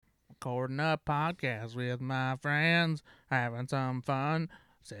recording a podcast with my friends, having some fun,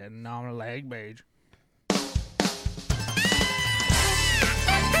 sitting on a leg bench.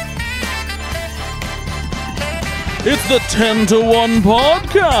 It's the 10 to 1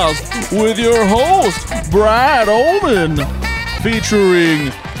 podcast with your host, Brad Ullman,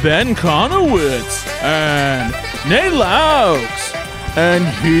 featuring Ben Conowitz and Nate Laux. And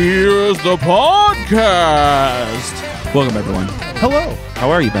here's the podcast. Welcome, everyone. Hello. How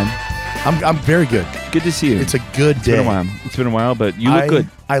are you, Ben? I'm very good. Good to see you. It's a good day. It's been a while, but you look good.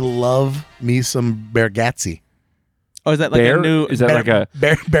 I love me some Bargatze. Oh, is that like Bear? a new... Is that like a...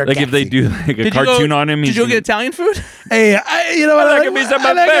 Bargatze. Like if they do like a cartoon on him? Did you go get Italian food? Hey, you know what? I like me some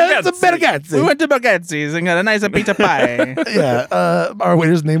Bargatze. We went to Bargatze's and got a nice pizza pie. Yeah. Our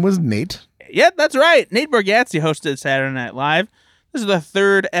waiter's name was Nate. Yep, that's right. Nate Bargatze hosted Saturday Night Live. This is the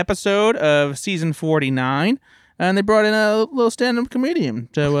third episode of season 49, and they brought in a little stand-up comedian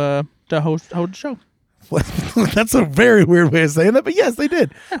to host the show. That's a very weird way of saying that, but yes, they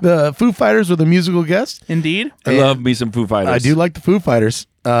did. The Foo Fighters were the musical guest. Indeed. I love me some Foo Fighters. I do like the Foo Fighters.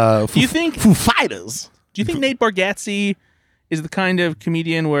 Do you think Foo Fighters? Do you think Nate Bargatze is the kind of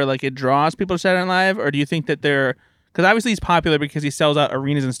comedian where like it draws people to Saturday Night Live, or do you think that they're... Because obviously he's popular because he sells out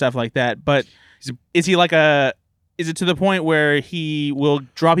arenas and stuff like that, but is he like a... Is it to the point where he will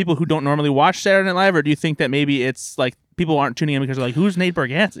draw people who don't normally watch Saturday Night Live, or do you think that maybe it's like people aren't tuning in because they're like, who's Nate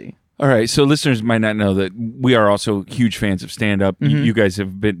Bargatze? All right, so listeners might not know that we are also huge fans of stand-up. Mm-hmm. You guys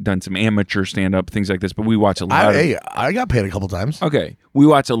have done some amateur stand-up, things like this, but we watch a lot I got paid a couple times. Okay, we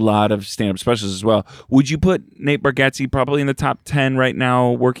watch a lot of stand-up specials as well. Would you put Nate Bargatze probably in the top 10 right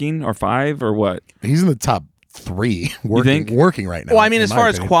now working, or 5, or what? He's in the top 3 working right now. Well, I mean, as far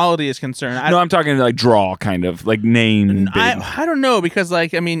as quality is concerned, I'm talking like draw, kind of like name. I don't know, because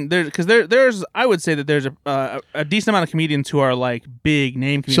like I mean, there's I would say that there's a decent amount of comedians who are like big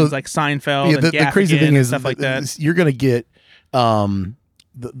name comedians, like Seinfeld. Yeah, the crazy thing is stuff like that. You're gonna get the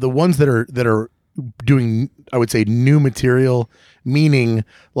ones that are doing, I would say, new material, meaning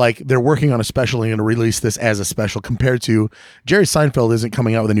like they're working on a special and going to release this as a special, compared to Jerry Seinfeld isn't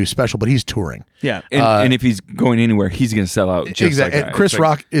coming out with a new special, but he's touring. Yeah. And if he's going anywhere, he's going to sell out. Just exactly. Like and Chris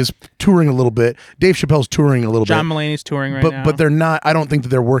Rock is touring a little bit. Dave Chappelle's touring a little John bit. Mulaney's touring right now. But they're not, I don't think that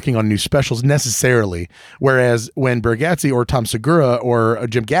they're working on new specials necessarily. Whereas when Bargatze or Tom Segura or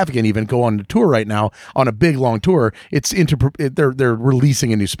Jim Gaffigan even go on the tour right now, on a big long tour, they're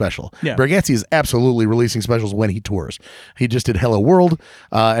releasing a new special. Yeah. Bargatze is absolutely releasing specials when he tours. He just did Hello World,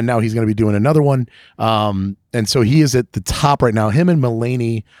 and now he's going to be doing another one. And so he is at the top right now. Him and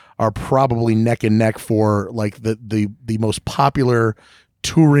Mulaney are probably neck and neck for like the most popular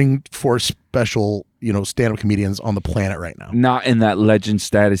touring for special, stand-up comedians on the planet right now. Not in that legend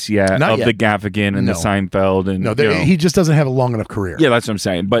status yet Not of yet. the Gaffigan and the Seinfeld. And No, he just doesn't have a long enough career. Yeah, that's what I'm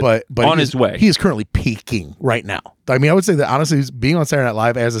saying. But on his way. He is currently peaking right now. I mean, I would say that honestly, being on Saturday Night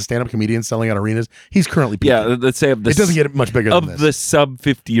Live as a stand-up comedian selling out arenas, he's currently peaking. Yeah, let's say it doesn't get much bigger than this. Of the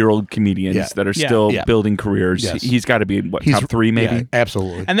sub-50-year-old comedians that are still building careers, he's got to be in, top 3 maybe? Yeah,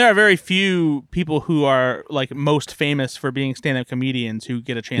 absolutely. And there are very few people who are like most famous for being stand-up comedians who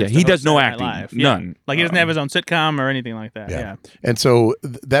get a chance to he does host no Saturday Night acting. Live. None. Like he doesn't have his own sitcom or anything like that. Yeah. And so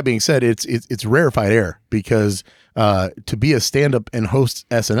that being said, it's rarefied air, because to be a stand-up and host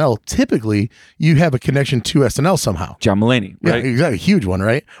SNL, typically you have a connection to SNL somehow. John Mulaney, right? Yeah, exactly. Huge one,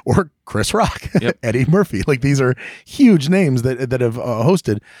 right? Or Chris Rock, Yep. Eddie Murphy. Like, these are huge names that have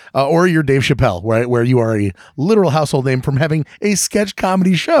hosted. Or you're Dave Chappelle, right? Where you are a literal household name from having a sketch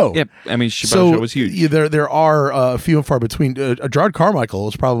comedy show. Yep. I mean, Chappelle Show was huge. There are few and far between. Gerard Carmichael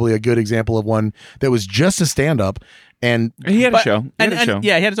is probably a good example of one that was just a stand-up. And he had a show.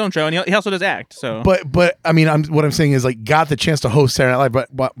 Yeah, he had his own show, and he also does act. So, but I mean, what I'm saying is, like, got the chance to host Saturday Night Live,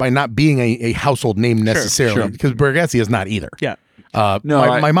 but by not being a household name necessarily, because Bargatze is not either. Yeah.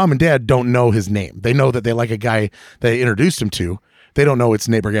 My mom and dad don't know his name. They know that they like a guy they introduced him to. They don't know it's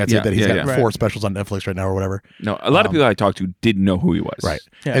Nate Bargatze, that he's got 4 specials on Netflix right now or whatever. No, a lot of people I talked to didn't know who he was. Right.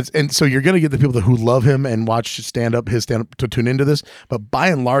 Yeah. And so you're going to get the people who love him and watch his stand-up to tune into this. But by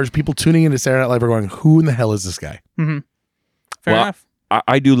and large, people tuning into Saturday Night Live are going, who in the hell is this guy? Mm-hmm. Fair enough.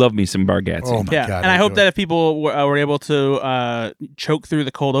 I do love me some Bargatze. Oh my God. And I hope that if people were able to choke through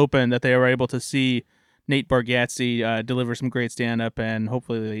the cold open, that they were able to see Nate Bargatze deliver some great stand-up, and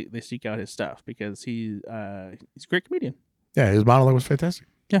hopefully they seek out his stuff, because he's a great comedian. Yeah, his monologue was fantastic.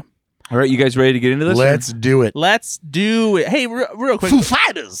 Yeah. All right, you guys ready to get into this? Let's do it. Let's do it. Hey, real quick. Foo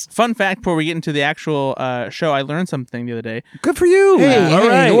Fighters. Fun fact before we get into the actual show, I learned something the other day. Good for you. Hey, all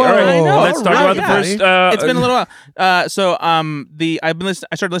right. whoa. I know. Let's talk about the first. It's been a little while. I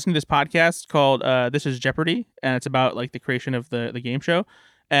started listening to this podcast called This Is Jeopardy, and it's about like the creation of the game show.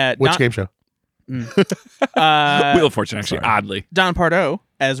 Which game show? Wheel of Fortune, actually, sorry. oddly. Don Pardo,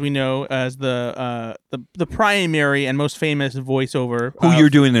 as we know as the primary and most famous voiceover. Who you're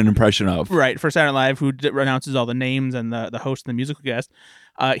doing an impression of. Right, for Saturday Night Live, who announces all the names and the host and the musical guest.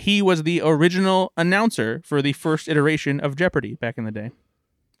 He was the original announcer for the first iteration of Jeopardy back in the day.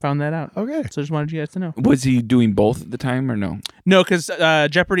 Found that out. Okay. So just wanted you guys to know. Was he doing both at the time or no? No, because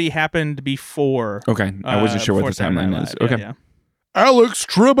Jeopardy happened before. Okay. I wasn't sure what the before Saturday timeline Night is. Live. Okay. Yeah. Alex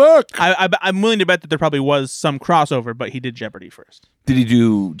Trebek. I'm willing to bet that there probably was some crossover, but he did Jeopardy first. Did he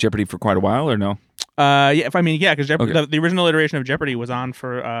do Jeopardy for quite a while or no? Because Okay. the original iteration of Jeopardy was on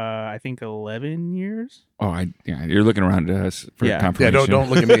for I think 11 years. Oh, you're looking around at us for Yeah. confirmation. Yeah, don't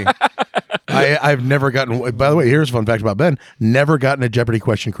look at me. I've never gotten. By the way, here's a fun fact about Ben. Never gotten a Jeopardy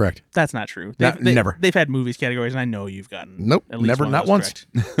question correct. That's not true. Never. They've had movies categories, and I know you've gotten. Nope, at least never, one of not those once.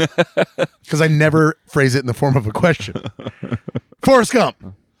 correct. Because I never phrase it in the form of a question. Forrest Gump.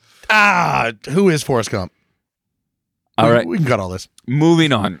 Who is Forrest Gump? All right. We can cut all this.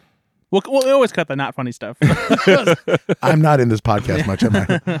 Moving on. We'll always cut the not funny stuff. I'm not in this podcast much, am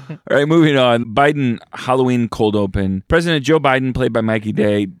I? All right, moving on. Biden Halloween cold open. President Joe Biden, played by Mikey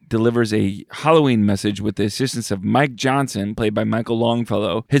Day, delivers a Halloween message with the assistance of Mike Johnson, played by Michael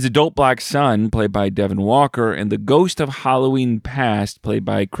Longfellow, his adult black son, played by Devin Walker, and the ghost of Halloween past, played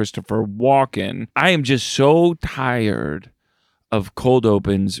by Christopher Walken. I am just so tired of cold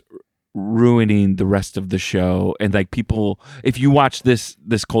opens ruining the rest of the show, and like people, if you watch this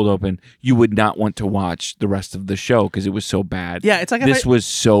cold open, you would not want to watch the rest of the show because it was so bad. Yeah, it's like this was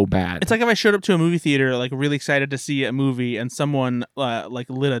so bad. It's like if I showed up to a movie theater, like really excited to see a movie, and someone like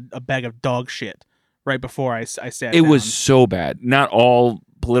lit a bag of dog shit right before I sat. It down. was so bad. Not all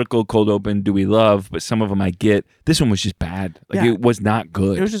political cold open do we love, but some of them I get. This one was just bad. Like Yeah. it was not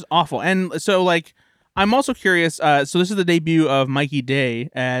good. It was just awful. And so, like, I'm also curious. So this is the debut of Mikey Day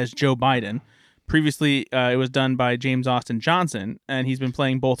as Joe Biden. Previously, it was done by James Austin Johnson, and he's been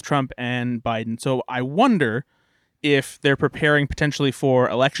playing both Trump and Biden. So I wonder if they're preparing potentially for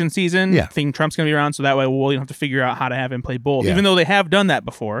election season. Yeah. Thinking Trump's going to be around, so that way we'll have to figure out how to have him play both, Yeah. even though they have done that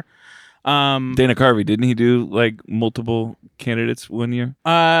before. Dana Carvey, didn't he do like multiple candidates one year?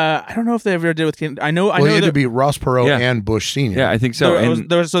 I don't know if they ever did with. I know. Well, he had that to be Ross Perot Yeah. and Bush Senior. Yeah, I think so.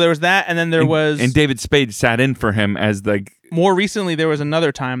 there was that, and then there was and David Spade sat in for him as like. more recently. There was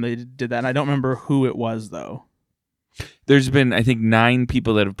another time they did that, and I don't remember who it was though. There's been, I think, 9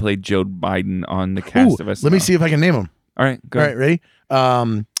 people that have played Joe Biden on the cast of SNL. Let me see if I can name them. All right, go All ahead. right,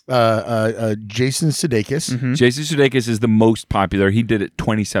 ready? Jason Sudeikis, Mhm. Jason Sudeikis is the most popular. He did it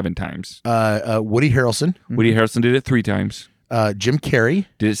 27 times. Woody Harrelson, Woody Harrelson did it 3 times. Jim Carrey,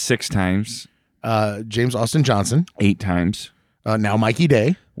 Did it 6 times. James Austin Johnson, 8 times. now Mikey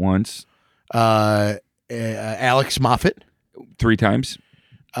Day, Once. Alex Moffat. 3 times.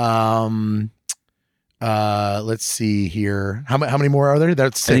 Let's see here. How many more are there?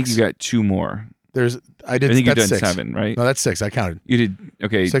 That's 6. I think you got 2 more. I did. I think you've that's done 6. 7, right? No, that's 6. I counted You did.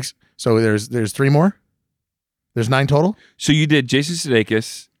 Okay. 6. So there's 3 more. There's 9 total. So you did Jason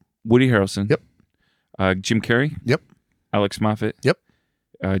Sudeikis, Woody Harrelson. Yep. Jim Carrey. Yep. Alex Moffat. Yep.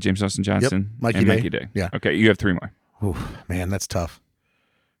 James Austin Johnson. Mikey and Day. Mikey Day. Yeah. Okay, you have 3 more. Oof, man, that's tough.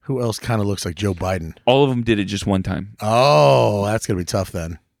 Who else kind of looks like Joe Biden? All of them did it just one time. Oh, that's gonna be tough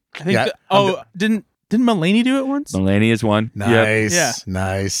then. I think. Yeah, Didn't Mulaney do it once? Mulaney is one. Yep. Nice, Yeah.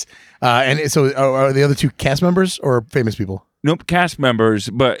 nice. And so, are the other 2 cast members or famous people? Nope, cast members,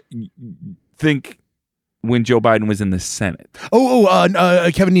 but think when Joe Biden was in the Senate.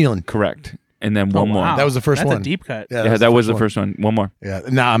 Kevin Nealon. Correct. And then one more. Wow. That was the first That's one. a deep cut. Yeah, that was the first one. One more. Yeah,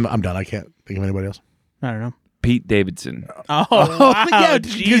 I'm done. I can't think of anybody else. I don't know. Pete Davidson. Oh, wow, yeah,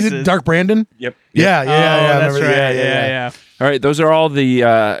 Jesus. Dark Brandon. Yep. Yeah, That's remember- right. Yeah. All right, those are all the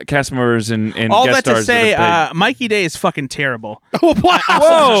cast members and All guest that to stars say, that have Mikey Day is fucking terrible. Wow.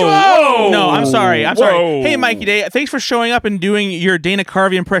 Whoa! No, I'm sorry. Whoa. Sorry. Hey, Mikey Day, thanks for showing up and doing your Dana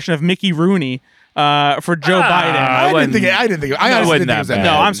Carvey impression of Mickey Rooney for Joe Biden. I didn't think. I honestly wasn't didn't think it was that that bad.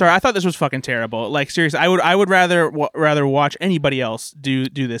 No, bad. I'm sorry. I thought this was fucking terrible. Like seriously, I would rather watch anybody else do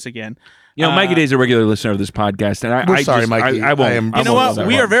this again. You know, Mikey Day's a regular listener of this podcast, and We're I sorry, just, Mikey. I won't. I am- You I know won't what? go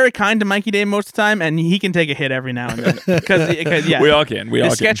We that are very kind to Mikey Day most of the time, and he can take a hit every now and then. Because yeah, We all can. We all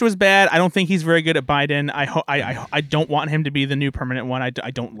his can. sketch was bad. I don't think he's very good at Biden. I don't want him to be the new permanent one. I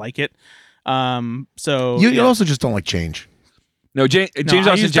don't like it. So You yeah. also just don't like change. No, James I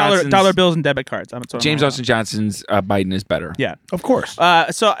Austin use Johnson's dollar bills and debit cards. That's what James I'm Austin Johnson's Biden is better. Yeah, Of course.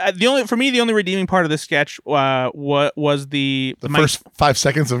 the only redeeming part of this sketch was the First 5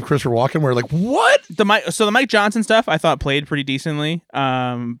 seconds of Christopher Walken, we're like, what? the Mike Johnson stuff I thought played pretty decently.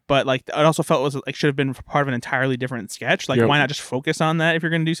 But like I also felt it was like should have been part of an entirely different sketch. Like why not just focus on that if you're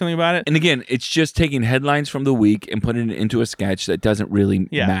going to do something about it? And again, it's just taking headlines from the week and putting it into a sketch that doesn't really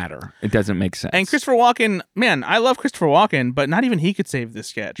matter. It doesn't make sense. And Christopher Walken, man, I love Christopher Walken, but not even he could save this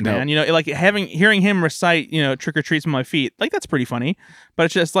sketch, man. You know, like hearing him recite, Trick or Treats on My Feet, like that's pretty funny. But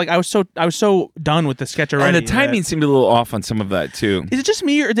it's just like I was so done with the sketch already. And the timing seemed a little off on some of that too. Is it just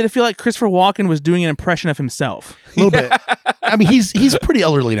me, or did it feel like Christopher Walken was doing an impression of himself? A little bit. I mean, he's pretty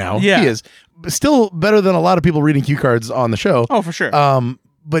elderly now. Yeah. He is. Still better than a lot of people reading cue cards on the show. Oh, for sure.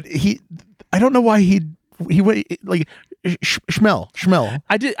 But I don't know why he like Schmel.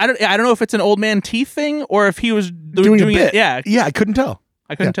 I don't know if it's an old man teeth thing or if he was doing a bit. Yeah, Yeah, I couldn't tell.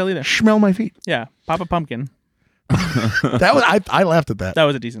 I couldn't tell either. Schmel my feet. Yeah, Papa Pumpkin. That was I laughed at that. That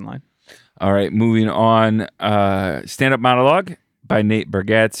was a decent line. All right, moving on. Stand-up monologue by Nate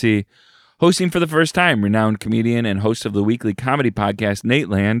Bargatze. Hosting for the first time, renowned comedian and host of the weekly comedy podcast Nate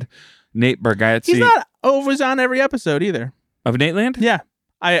Land, Nate Bargatze. He's not always on every episode either. Of Nate Land? Yeah.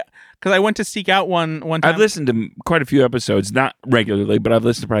 Because I went to seek out one time. I've listened to quite a few episodes, not regularly, but I've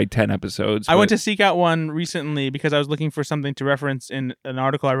listened to probably 10 episodes. I went to seek out one recently because I was looking for something to reference in an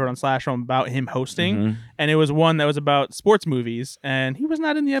article I wrote on Slashfilm about him hosting, and it was one that was about sports movies, and he was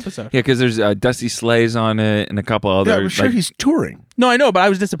not in the episode. Yeah, because there's Dusty Slays on it and a couple other. Yeah, I'm sure he's touring. No, I know, but I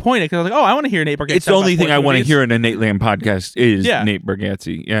was disappointed because I was like, oh, I want to hear Nate Bargatze. It's the only thing I want to hear in a Nate Land podcast is Nate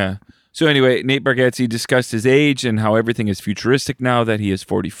Bargatze. Yeah. So anyway, Nate Bargatze discussed his age and how everything is futuristic now that he is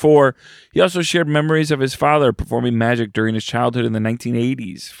 44. He also shared memories of his father performing magic during his childhood in the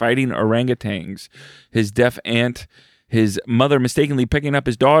 1980s, fighting orangutans, his deaf aunt, his mother mistakenly picking up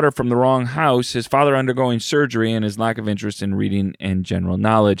his daughter from the wrong house, his father undergoing surgery, and his lack of interest in reading and general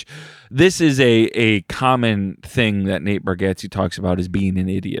knowledge. This is a common thing that Nate Bargatze talks about, is being an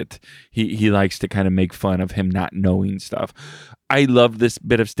idiot. He likes to kind of make fun of him not knowing stuff. I love this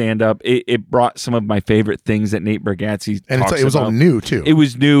bit of stand-up. It brought some of my favorite things that Nate Bargatze and talks it was about. all new too. It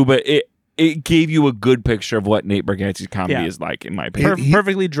was new, but it gave you a good picture of what Nate Bargatze's comedy is like, in my opinion.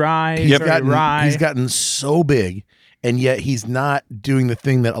 Perfectly dry. He's gotten so big, and yet he's not doing the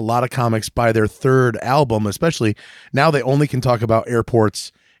thing that a lot of comics by their third album, especially now, they only can talk about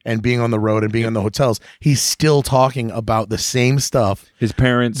airports and being on the road and being in the hotels. He's still talking about the same stuff his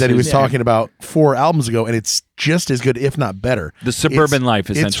parents that he was talking about 4 albums ago, and it's just as good, if not better. The suburban life,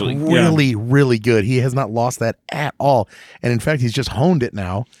 essentially. It's really, really good. He has not lost that at all, and in fact, he's just honed it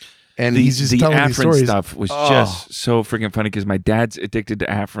now. And he's just telling these stories. Stuff was just so freaking funny because my dad's addicted to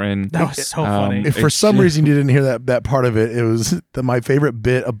Afrin. That was so funny. If for some reason you didn't hear that part of it, it was my favorite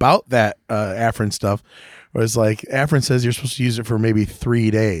bit about that Afrin stuff. Was like, Afrin says you're supposed to use it for maybe 3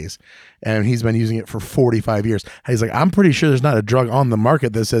 days, and he's been using it for 45 years. He's like, I'm pretty sure there's not a drug on the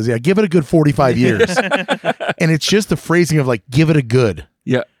market that says, yeah, give it a good 45 years. And it's just the phrasing of like, give it a good.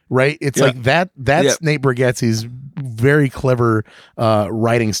 Yeah. Right? It's like that's Nate Bargatze's very clever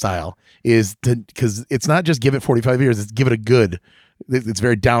writing style, is because it's not just give it 45 years, it's give it a good. It's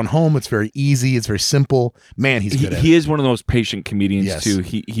very down home. It's very easy. It's very simple. Man, he's good at it. He is one of the most patient comedians too.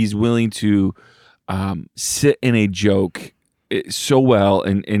 He's willing to sit in a joke so well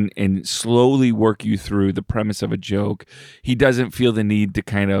and slowly work you through the premise of a joke. He doesn't feel the need to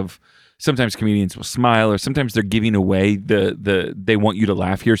kind of, sometimes comedians will smile, or sometimes they're giving away they want you to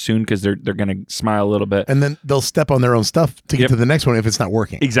laugh here soon because they're going to smile a little bit. And then they'll step on their own stuff to get to the next one if it's not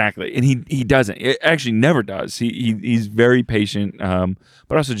working. Exactly. And he doesn't. It actually never does. He's very patient,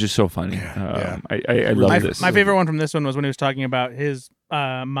 but also just so funny. I love this. My favorite one from this one was when he was talking about his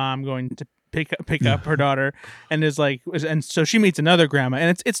mom going to pick up her daughter, and so she meets another grandma,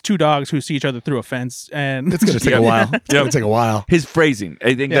 and it's 2 dogs who see each other through a fence, and it's gonna take a while. It's gonna take a while. His phrasing,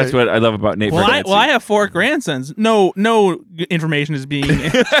 I think that's what I love about Nate. I have 4 grandsons. No information is being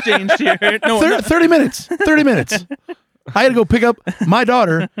exchanged here. 30 minutes. 30 minutes. I had to go pick up my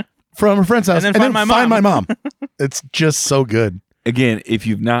daughter from her friend's house and then find my mom. It's just so good. Again, if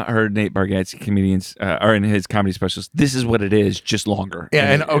you've not heard Nate Bargatze comedians or in his comedy specials, this is what it is, just longer.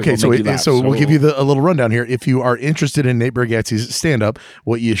 Yeah, and okay, so we'll give you a little rundown here. If you are interested in Nate Bargatze's stand-up,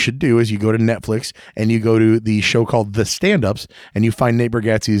 what you should do is you go to Netflix and you go to the show called The Stand-Ups, and you find Nate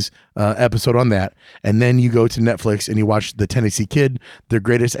Bargatze's episode on that, and then you go to Netflix and you watch The Tennessee Kid, The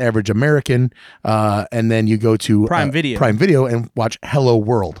Greatest Average American, and then you go to Prime Video and watch Hello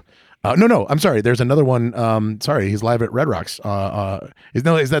World. No, I'm sorry. There's another one. Sorry, he's live at Red Rocks. Is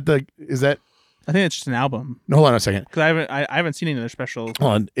that I think it's just an album. No, hold on a second. Because I haven't seen any other special.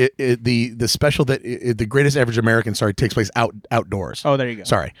 Hold on. The special that the Greatest Average American, takes place outdoors. Oh, there you go.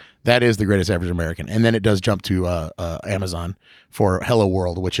 Sorry, that is the Greatest Average American, and then it does jump to Amazon for Hello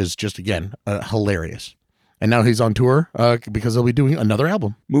World, which is just again hilarious. And now he's on tour because they'll be doing another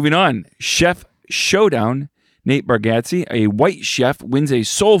album. Moving on, Chef Showdown. Nate Bargatze, a white chef, wins a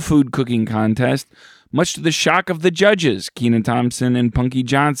soul food cooking contest, much to the shock of the judges, Kenan Thompson and Punky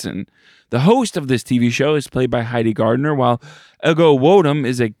Johnson. The host of this TV show is played by Heidi Gardner, while Ego Wodum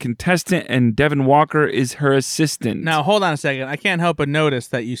is a contestant and Devin Walker is her assistant. Now, hold on a second. I can't help but notice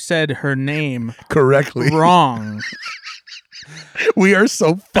that you said her name correctly wrong. We are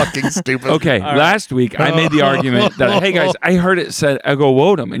so fucking stupid. Okay, last week I made the argument that, hey guys, I heard it said Ego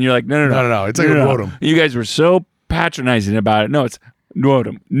Wodum, and you're like, no, it's Ego Wodum. You guys were so patronizing about it. No, it's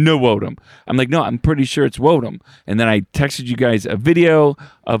Wodum, no Wodum. I'm like, no, I'm pretty sure it's Wodum. And then I texted you guys a video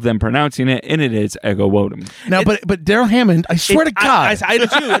of them pronouncing it, and it is Ego Wodum. Now, but Daryl Hammond, I swear to God, I do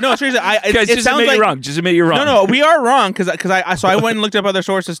too. No, seriously, guys, it just sounds admit like you're wrong. Just admit you're wrong. No, we are wrong because I went and looked up other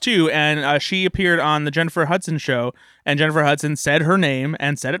sources too, and she appeared on the Jennifer Hudson show, and Jennifer Hudson said her name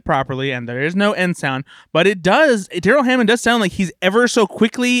and said it properly, and there is no N sound, but it does. Daryl Hammond does sound like he's ever so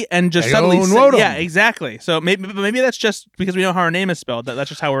quickly and just suddenly. Yeah, exactly. So maybe that's just because we know how her name is spelled. That's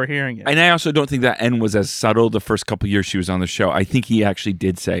just how we're hearing it. And I also don't think that N was as subtle the first couple years she was on the show. I think he actually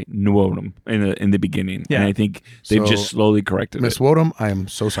did say Nwodum in the beginning, and I think they've just slowly corrected Miss it. Wodum, I am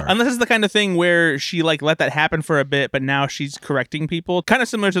so sorry. And this is the kind of thing where she let that happen for a bit, but now she's correcting people. Kind of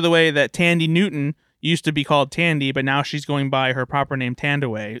similar to the way that Tandy Newton used to be called Tandy, but now she's going by her proper name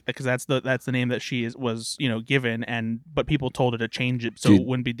Tandaway because that's the name that she was given, but people told her to change it so it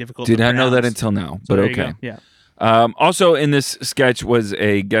wouldn't be difficult. Did to not know that pronounce. until now, So but there you okay. go. Yeah. Also in this sketch was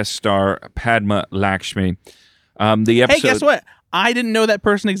a guest star, Padma Lakshmi. The episode. Hey, guess what? I didn't know that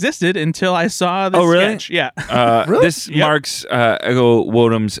person existed until I saw this sketch. Yeah. Really? This marks Ego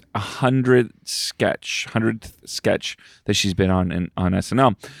Wodum's 100th sketch that she's been on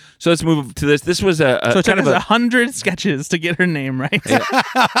SNL. So let's move to this. This was so it took kind of us 100 sketches to get her name right.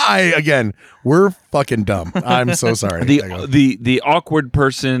 We're fucking dumb. I'm so sorry. The awkward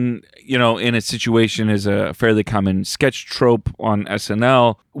person, in a situation is a fairly common sketch trope on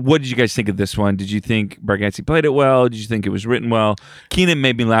SNL. What did you guys think of this one? Did you think Bargatze played it well? Did you think it was written well? Kenan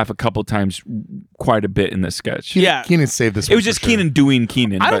made me laugh a couple times quite a bit in this sketch. Kenan saved this one. It was just Kenan doing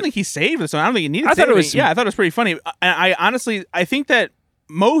Kenan. I don't think he saved this one. I don't think he needed to I thought it was saving. I thought it was pretty funny. I honestly think that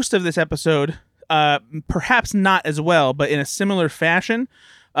most of this episode, perhaps not as well, but in a similar fashion,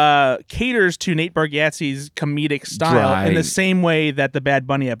 caters to Nate Bargatze's comedic style in the same way that the Bad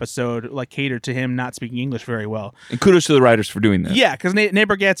Bunny episode catered to him not speaking English very well. And kudos to the writers for doing that. Yeah, because Nate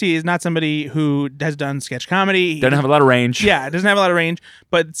Bargatze is not somebody who has done sketch comedy. Doesn't have a lot of range. Yeah, it doesn't have a lot of range,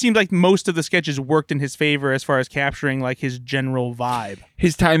 but it seems like most of the sketches worked in his favor as far as capturing his general vibe.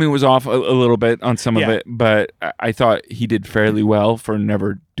 His timing was off a little bit on some of it, but I thought he did fairly well for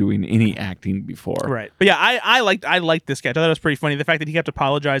never doing any acting before. Right. But yeah, I liked this sketch. I thought it was pretty funny. The fact that he kept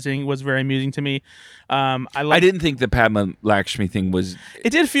apologizing was very amusing to me. I didn't think the Padma Lakshmi thing was.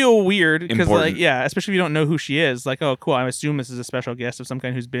 It did feel weird because, important. especially if you don't know who she is. Oh, cool. I assume this is a special guest of some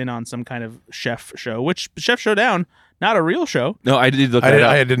kind who's been on some kind of chef show, which Chef Showdown, not a real show. No, I did look that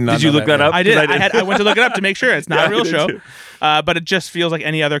up. I did not. Did you look that up? I did. I went to look it up to make sure it's not a real show. Too. But it just feels like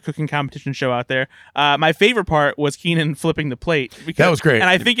any other cooking competition show out there. My favorite part was Kenan flipping the plate. That was great. And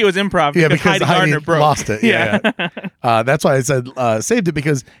I think it was improv because Heidi Gardner broke. Lost it. Yeah. That's why I said saved it,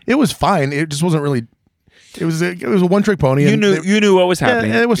 because it was fine. It just wasn't really. It was a one trick pony. You knew what was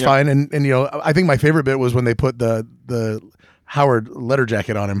happening. Yeah, it was fine. And I think my favorite bit was when they put the Howard letter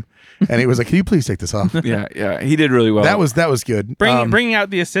jacket on him, and he was like, "Can you please take this off?" Yeah, he did really well. That was good. Bringing out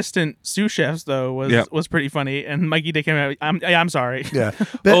the assistant sous chefs though was pretty funny, and Mikey Dick came out. I'm sorry. Yeah.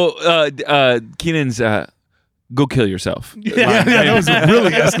 Kenan's go kill yourself. Yeah, that was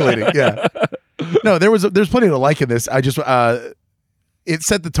really escalating. Yeah. No, there's plenty to like in this. I just it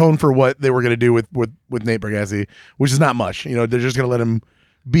set the tone for what they were going to do with Nate Bargatze, which is not much. They're just going to let him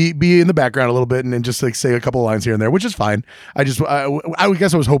be in the background a little bit and then just say a couple of lines here and there, which is fine. I guess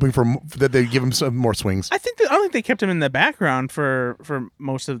I was hoping that they give him some more swings. I don't think they kept him in the background for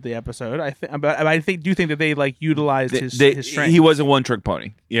most of the episode. But I do think that they utilized his strength. He was a one trick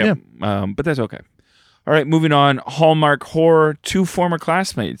pony. Yeah. But that's okay. All right, moving on. Hallmark Horror. Two former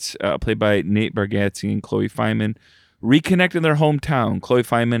classmates, played by Nate Bargatze and Chloe Fineman, reconnect in their hometown. Chloe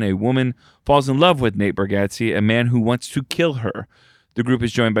Fineman, a woman, falls in love with Nate Bargatze, a man who wants to kill her. The group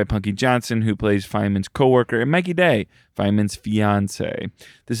is joined by Punky Johnson, who plays Fineman's coworker, and Mikey Day, Fineman's fiance.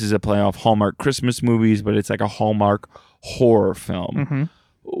 This is a play off Hallmark Christmas movies, but it's like a Hallmark horror film.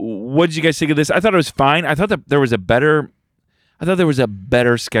 what did you guys think of this? I thought it was fine. I thought that there was a better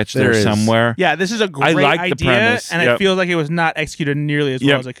sketch there somewhere. Yeah, this is a great like the idea, premise. and it feels like it was not executed nearly as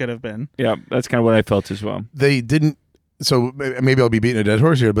well as it could have been. Yeah, that's kind of what I felt as well. They didn't. So maybe I'll be beating a dead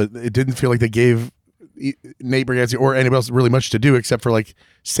horse here, but it didn't feel like they gave Nate Bargatze or anybody else really much to do except for like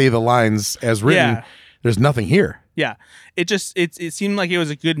say the lines as written. Yeah. There's nothing here. Yeah, it seemed like it was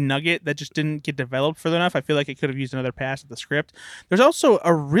a good nugget that just didn't get developed further enough. I feel like it could have used another pass at the script. There's also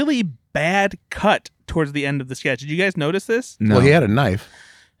a really bad cut towards the end of the sketch. Did you guys notice this? No. Well, he had a knife.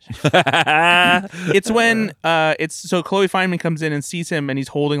 It's when so Chloe Fineman comes in and sees him, and he's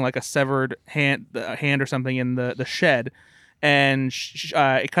holding like a severed hand or something in the shed, and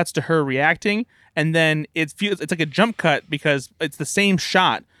it cuts to her reacting, and then it's like a jump cut because it's the same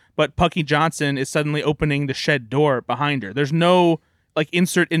shot, but Pucky Johnson is suddenly opening the shed door behind her. There's no like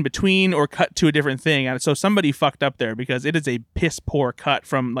insert in between or cut to a different thing, and so somebody fucked up there because it is a piss poor cut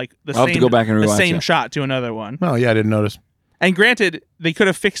from like the I'll have to go back and the rewatch same it. shot to another one. Oh yeah, I didn't notice. And granted, they could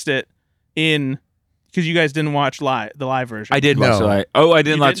have fixed it because you guys didn't watch the live version. I did watch the live. Oh, I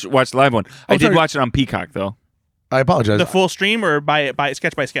didn't watch the live one. I did sorry. watch it on Peacock though. I apologize. The full stream or by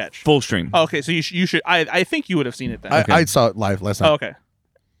sketch by sketch? Full stream. Oh, okay, so you should. I think you would have seen it then. I saw it live last night. Oh, okay.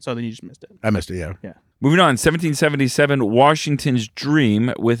 So then you just missed it. I missed it. Yeah. Yeah. Moving on, 1777, Washington's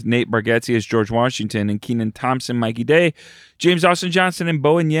Dream with Nate Bargatze as George Washington and Kenan Thompson, Mikey Day. James Austin Johnson and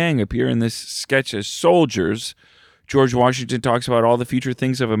Bowen Yang appear in this sketch as soldiers. George Washington talks about all the future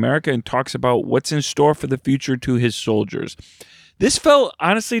things of America and talks about what's in store for the future to his soldiers. This felt,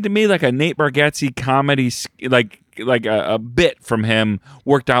 honestly, to me like a Nate Bargatze comedy, like a bit from him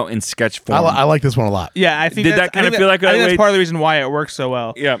worked out in sketch form. I like this one a lot. Yeah, I think Did that kind of feel like I think a that's way- part of the reason why it works so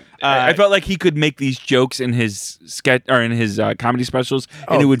well. Yeah, I felt like he could make these jokes in his sketch or in his comedy specials,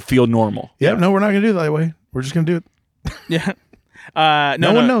 and it would feel normal. Yeah. No, we're not gonna do it that way. We're just gonna do it. Yeah.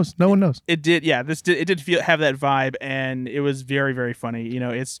 No one knows. No one knows. It did. Yeah, it did have that vibe, and it was very, very funny. You know,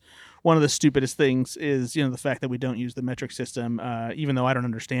 it's one of the stupidest things is the fact that we don't use the metric system. Even though I don't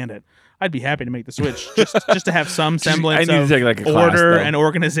understand it, I'd be happy to make the switch just to have some semblance I need of to take like a class, order though. and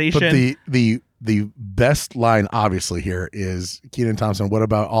organization. But the best line obviously here is Kenan Thompson. What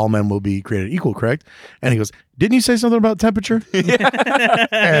about all men will be created equal? Correct? And he goes, "Didn't you say something about temperature?"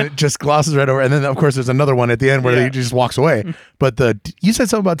 And it just glosses right over. And then of course there's another one at the end where he just walks away. But you said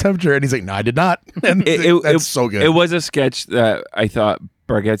something about temperature, and he's like, "No, I did not." And that's so good. It was a sketch that I thought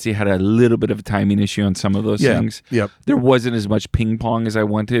Bargatze had a little bit of a timing issue on some of those things. Yep. There wasn't as much ping pong as I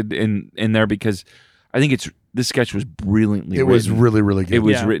wanted in there because I think this sketch was brilliantly It written. was really, really good. It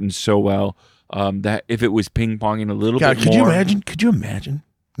was written so well that if it was ping ponging a little God, bit could more. you imagine,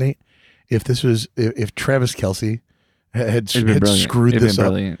 Nate, if this was if Travis Kelce had It'd been brilliant. screwed It'd this been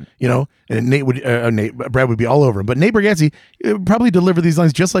up, brilliant. and Brad would be all over him. But Nate Bargatze probably delivered these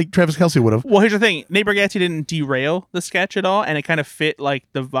lines just like Travis Kelce would have. Well, here's the thing: Nate Bargatze didn't derail the sketch at all, and it kind of fit like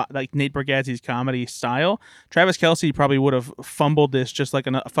Nate Bargatze's comedy style. Travis Kelce probably would have fumbled this just like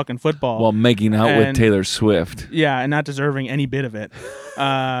a fucking football. While making out with And- Taylor Swift. Yeah, and not deserving any bit of it.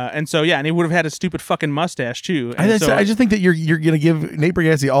 And so and he would have had a stupid fucking mustache too. I And just think that you're going to give Nate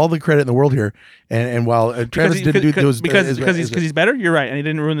Bargatze all the credit in the world here, and while Travis didn't do those because he's better. You're right, and he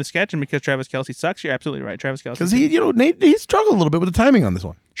didn't ruin the sketch, and because Travis Kelce sucks, you're absolutely right. Travis Kelce, because Nate he struggled a little bit with the timing on this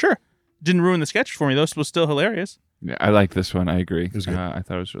one. sure didn't ruin the sketch for me. Though was still hilarious. Yeah, I like this one. I agree. It was good. I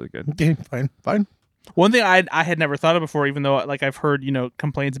thought it was really good. Okay, fine. One thing I had never thought of before, even though like I've heard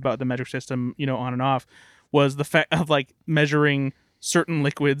complaints about the metric system on and off, was the fact of like measuring certain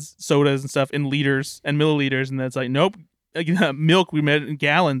liquids, sodas and stuff in liters and milliliters, and that's like nope. Milk we made in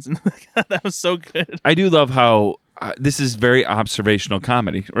gallons, and that was so good. I do love how this is very observational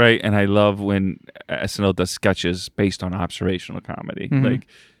comedy, right? And I love when SNL does sketches based on observational comedy. Mhm. Like,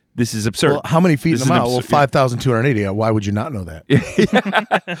 this is absurd. Well, how many feet This in a is mile? Well, absurd. 5,280. Why would you not know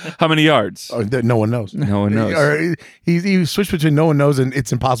that? How many yards? Oh, no one knows. No one knows. Or he switched between no one knows and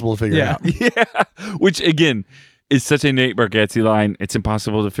it's impossible to figure it out. Yeah, which again is such a Nate Bargatze line. It's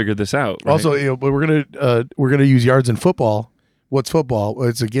impossible to figure this out. Right? Also, but we're gonna use yards in football. What's football? Well,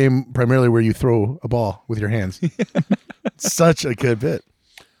 it's a game primarily where you throw a ball with your hands. Such a good bit.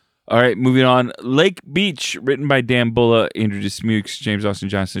 All right, moving on. Lake Beach, written by Dan Bulla, Andrew Dismukes, James Austin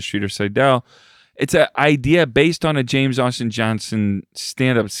Johnson, Streeter Seidel. It's an idea based on a James Austin Johnson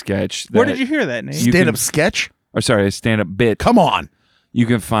stand-up sketch. Where did you hear that, Nate? You Stand-up can- sketch? Or sorry, a stand-up bit. Come on. You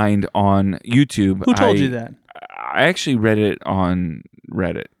can find on YouTube. Who told you that? I actually read it on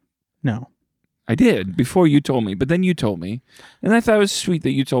Reddit. No. I did before you told me, but then you told me, and I thought it was sweet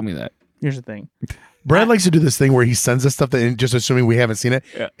that you told me that. Here's the thing. Brad likes to do this thing where he sends us stuff that just assuming we haven't seen it.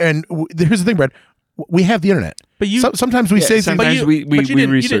 Yeah. And here's the thing, Brad. We have the internet. But you sometimes we say things. Sometimes we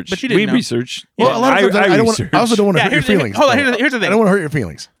research. But you didn't we know. research. Well, a lot of times I also don't want to hurt your feelings. Hold on, here's the thing. I don't want to hurt your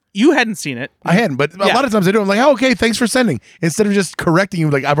feelings. You hadn't seen it. I hadn't, but a lot of times I do. I'm like, oh, okay, thanks for sending. Instead of just correcting you,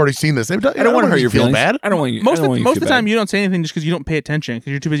 like, I've already seen this. I don't want to hurt your feel feelings. bad. I don't want you. Most of the time, you don't say anything just because you don't pay attention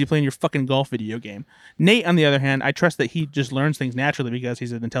because you're too busy playing your fucking golf video game. Nate, on the other hand, I trust that he just learns things naturally because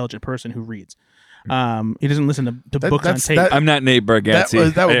he's an intelligent person who reads. He doesn't listen to books on tape. I'm not Nate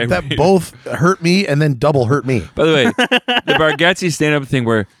Bargatze. That both hurt me and then double hurt me. By the way, the Bargatze stand-up thing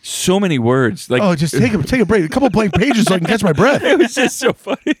where so many words. Like, oh, just take a break. A couple blank pages so I can catch my breath. It was just so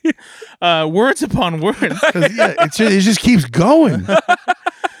funny. Words upon words. Yeah, it just keeps going.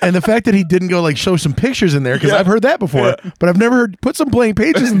 And the fact that he didn't go like show some pictures in there, because I've heard that before, but I've never heard put some blank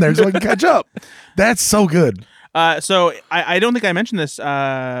pages in there so I can catch up. That's so good. So I don't think I mentioned this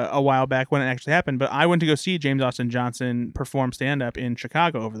a while back when it actually happened, but I went to go see James Austin Johnson perform stand-up in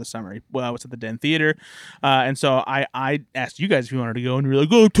Chicago over the summer. Well, I was at the Den Theater, and so I asked you guys if you wanted to go, and you were like,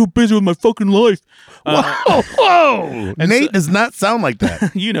 "Oh, I'm too busy with my fucking life." Whoa! Nate does not sound like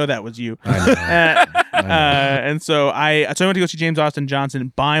that. You know that was you. I know. And so I went to go see James Austin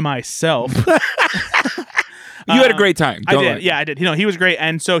Johnson by myself. You had a great time. I did. Yeah, I did. He was great,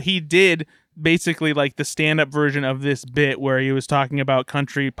 and so he did basically like the stand-up version of this bit where he was talking about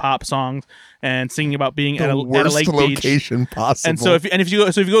country pop songs and singing about being at a lake location beach. possible. And so if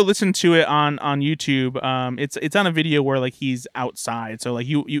you go listen to it on YouTube, it's on a video where like he's outside. So like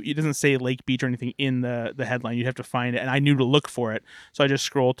it doesn't say Lake Beach or anything in the headline. You have to find it, and I knew to look for it, so I just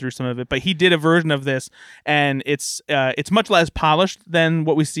scrolled through some of it. But he did a version of this, and it's much less polished than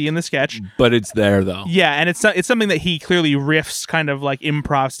what we see in the sketch. But it's there though. Yeah, and it's something that he clearly riffs kind of like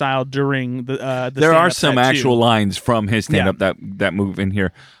improv style during the there are some actual lines from his stand-up that move in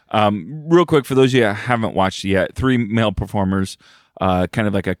here. Real quick, for those of you that haven't watched it yet, 3 male performers, kind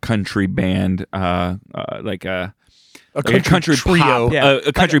of like a country band, like a country trio. pop,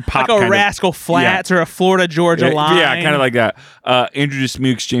 a country pop, like a kind Rascal Flatts or a Florida Georgia Line. Yeah, kind of like that. Andrew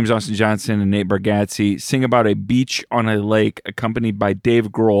Dismukes, James Austin Johnson, and Nate Bargatze sing about a beach on a lake, accompanied by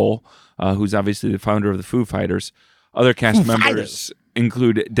Dave Grohl, who's obviously the founder of the Foo Fighters. Other cast members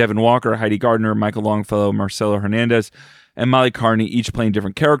include Devin Walker, Heidi Gardner, Michael Longfellow, Marcelo Hernandez, and Molly Carney, each playing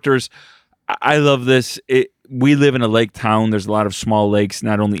different characters. I love this. We live in a lake town. There's a lot of small lakes,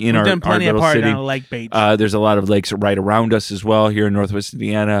 not only in our little city. On a lake beach. There's a lot of lakes right around us as well here in Northwest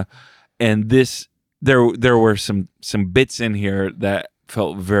Indiana. And there were some bits in here that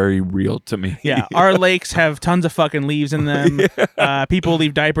felt very real to me. Yeah, our lakes have tons of fucking leaves in them. People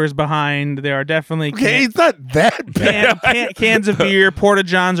leave diapers behind. There are definitely it's not that bad. cans of beer, porta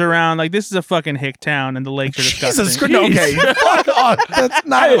johns around. Like, this is a fucking hick town, and the lakes are disgusting. Jesus Christ! Okay, fuck off. That's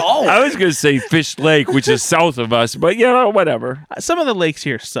not at all. I was gonna say Fish Lake, which is south of us, but whatever. Some of the lakes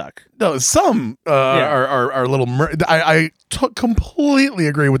here suck. No, some are a little. I completely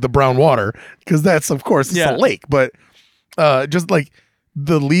agree with the brown water, because that's, of course, it's a lake, but just like.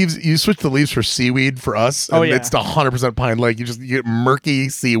 The leaves, you switch the leaves for seaweed for us, and it's the 100% Pine Lake. You get murky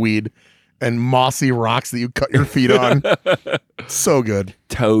seaweed and mossy rocks that you cut your feet on. So good.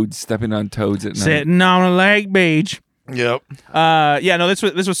 Toads, stepping on toads at night. Sitting on a lake beach. Yep.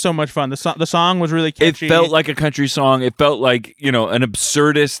 This was so much fun. The song was really catchy. It felt like a country song. It felt like, an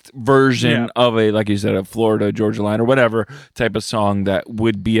absurdist version of a, like you said, a Florida Georgia Line or whatever type of song that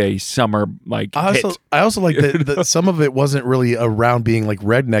would be a summer hit. I also like that some of it wasn't really around being like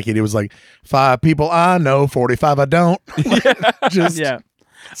rednecky. It was like 5 people I know, 45 I don't.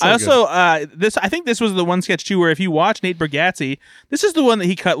 So I also I think this was the one sketch too where if you watch Nate Bargatze, this is the one that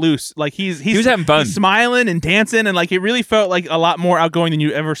he cut loose. Like he was having fun, he's smiling and dancing, and like it really felt like a lot more outgoing than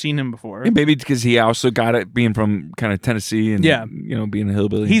you've ever seen him before. And maybe because he also got it being from kind of Tennessee and being a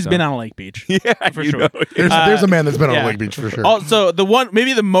hillbilly. He's been on a lake beach, for sure. There's a man that's been on a lake beach for sure. Also,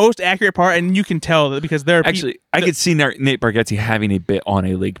 maybe the most accurate part, and you can tell that because there are I could see Nate Bargatze having a bit on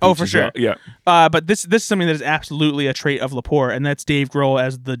a lake beach. Oh, for sure. Yeah. But this is something that is absolutely a trait of Laporte, and that's Dave Grohl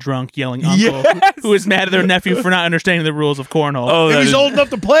as the drunk yelling uncle who is mad at their nephew for not understanding the rules of cornhole. Oh, he's old enough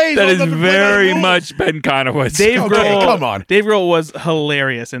to play. That is very much Ben Conowitz. Dave Grohl, come on. Dave Grohl was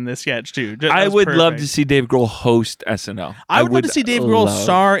hilarious in this sketch too. I would love to see Dave Grohl host SNL. I would love to see Dave Grohl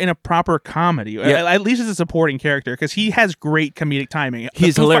star in a proper comedy, at least as a supporting character, because he has great comedic timing.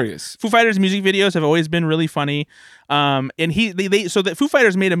 He's hilarious. Foo Fighters music videos have always been really funny. And so that Foo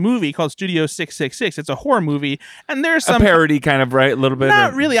Fighters made a movie called Studio 666. It's a horror movie, and there's some a parody kind of, right? A little bit.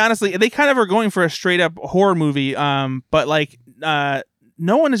 Not really, honestly. They kind of are going for a straight up horror movie. But like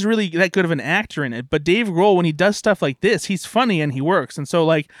no one is really that good of an actor in it. But Dave Grohl, when he does stuff like this, he's funny and he works. And so,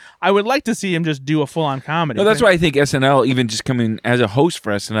 like, I would like to see him just do a full-on comedy. No, that's why I think SNL, even just coming as a host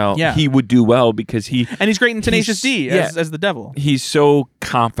for SNL, he would do well because and he's great in Tenacious D as the devil. He's so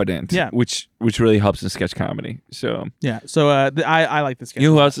confident, which really helps in sketch comedy. So I like this sketch. You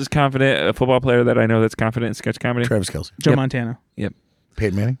know who else is confident? A football player that I know that's confident in sketch comedy? Travis Kelce. Joe Montana. Yep.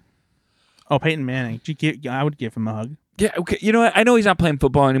 Peyton Manning. Oh, Peyton Manning. I would give him a hug. Yeah, okay. You know what? I know he's not playing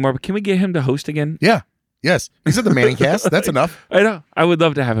football anymore, but can we get him to host again? Yeah. Yes. He's at the Manning cast. That's enough. I know. I would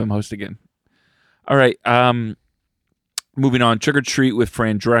love to have him host again. All right. Moving on. Trick or Treat with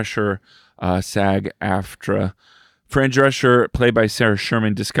Fran Drescher, SAG-AFTRA. Fran Drescher, played by Sarah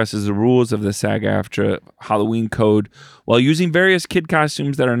Sherman, discusses the rules of the SAG-AFTRA Halloween Code while using various kid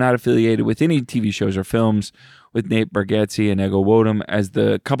costumes that are not affiliated with any TV shows or films, with Nate Bargatze and Ego Wodum as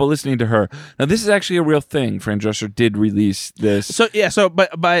the couple listening to her. Now, this is actually a real thing. Fran Drescher did release this.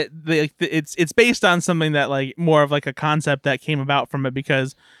 It's based on something that, like, more of like a concept that came about from it,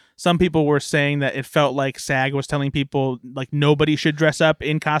 because some people were saying that it felt like SAG was telling people, like, nobody should dress up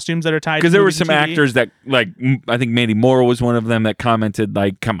in costumes that are tied to because there were movies some and TV. actors that, like, I think Mandy Moore was one of them that commented,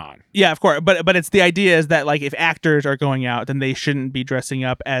 like, come on. Yeah, of course. But it's the idea is that, like, if actors are going out, then they shouldn't be dressing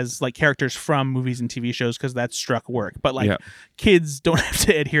up as, like, characters from movies and TV shows because that struck work. But, like, kids don't have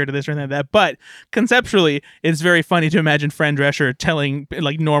to adhere to this or anything like that. But conceptually, it's very funny to imagine Fran Drescher telling,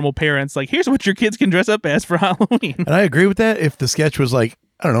 like, normal parents, like, here's what your kids can dress up as for Halloween. And I agree with that if the sketch was, like,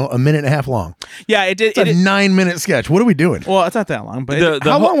 I don't know, a minute and a half long. Yeah, it did. It's a 9-minute sketch. What are we doing? Well, it's not that long, but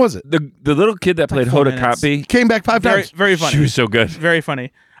how long was it? The little kid that played Hoda Kotb came back 5 times. Very funny. She was so good. Very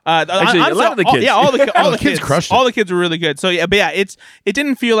funny. Actually, a lot of the kids. All the kids crushed it. All the kids were really good. So yeah, but yeah, it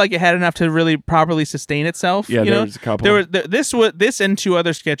didn't feel like it had enough to really properly sustain itself. Yeah, there was a couple. This and 2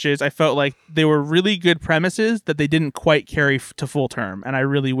 other sketches. I felt like they were really good premises that they didn't quite carry to full term, and I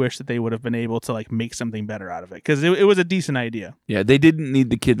really wish that they would have been able to, like, make something better out of it, because it was a decent idea. Yeah, they didn't need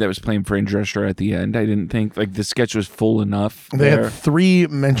the kid that was playing Fran Drescher at the end. I didn't think, like, the sketch was full enough. They had 3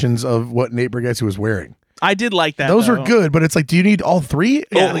 mentions of what Nate Bargatze was wearing. I did like that. Those were good, but it's like, do you need all 3?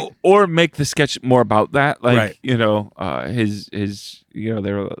 Yeah. Or make the sketch more about that, like, right. his they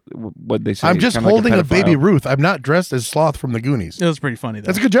were, what they say. I'm just holding a baby Ruth. I'm not dressed as Sloth from the Goonies. It was pretty funny, though.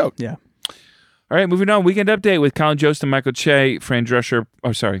 That's a good joke. Yeah. All right, moving on. Weekend Update with Colin Jost and Michael Che. Fran Drescher.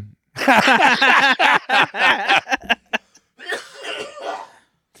 Oh, sorry. All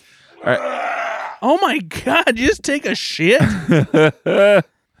right. Oh my God! You just take a shit.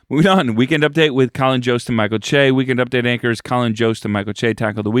 Moving on, Weekend Update with Colin Jost and Michael Che. Weekend Update anchors Colin Jost and Michael Che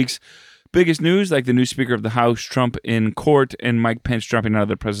tackle the week's biggest news, like the new Speaker of the House, Trump in court, and Mike Pence dropping out of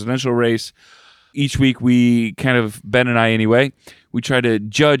the presidential race. Each week we kind of, Ben and I anyway, we try to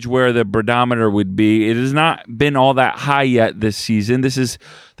judge where the barometer would be. It has not been all that high yet this season. This is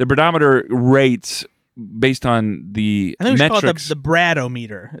the barometer rates based on the I think we should metrics. call it the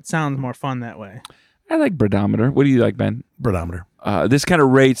Bradometer. It sounds more fun that way. I like barometer. What do you like, Ben? Barometer. This kind of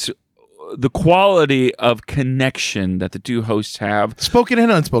rates the quality of connection that the two hosts have, spoken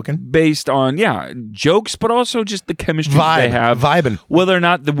and unspoken, based on jokes, but also just the chemistry they have, vibing. Whether or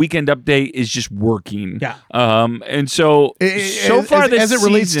not the Weekend Update is just working. Yeah. And so so far this as it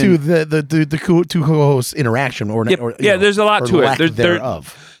relates to the two co-hosts interaction, there's a lot to it.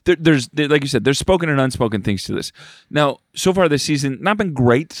 There's like you said, there's spoken and unspoken things to this. Now, so far this season, not been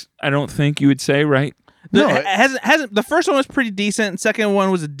great. I don't think you would say, right? No, it hasn't. The first one was pretty decent. Second one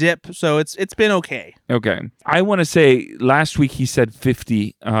was a dip, so it's been okay. Okay, I want to say last week he said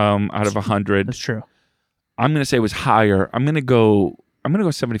 50 out of 100. That's true. I'm going to say it was higher. I'm going to go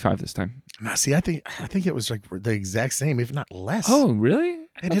 75 this time. Now, see, I think it was like the exact same, if not less. Oh, really?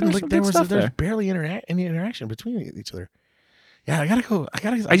 It didn't look. There was barely any interaction between each other. Yeah,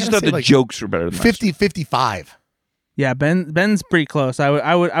 I just thought the jokes were better than 50, 55. Yeah, Ben's pretty close.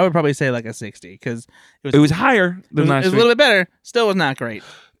 I would probably say like a 60 because it was higher than last week. It was a little bit better. Still was not great.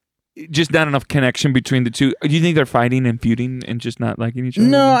 Just not enough connection between the two. Do you think they're fighting and feuding and just not liking each other?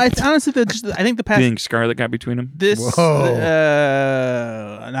 No, I honestly I think the past. Do you think Scarlett got between them?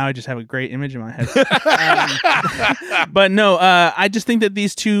 Now I just have a great image in my head. But no, I just think that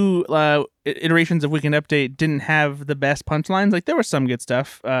these two iterations of Weekend Update didn't have the best punchlines. Like there was some good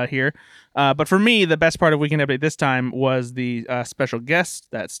stuff here, but for me, the best part of Weekend Update this time was the special guest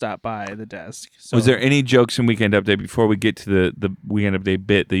that stopped by the desk. So, was there any jokes in Weekend Update before we get to the Weekend Update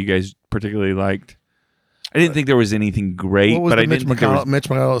bit that you guys particularly liked? I didn't think there was anything great, what was but the I didn't think there was... Mitch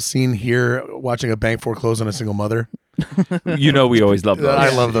McConnell scene here watching a bank foreclose on a single mother. We always love those. I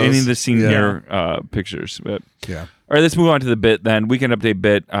love those. Any of the scene here pictures. But yeah. All right, let's move on to the bit then. Weekend Update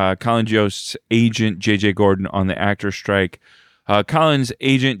bit. Colin Jost's agent, J.J. Gordon, on the actor strike. Collins'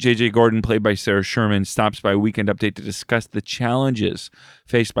 agent, J.J. Gordon, played by Sarah Sherman, stops by Weekend Update to discuss the challenges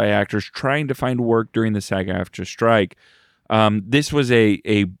faced by actors trying to find work during the SAG-AFTRA strike. This was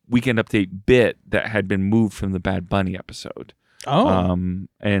a Weekend Update bit that had been moved from the Bad Bunny episode. And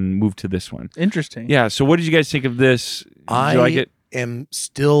moved to this one. Interesting. Yeah. So what did you guys think of this? Did you like it? I am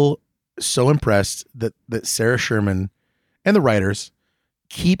still so impressed that Sarah Sherman and the writers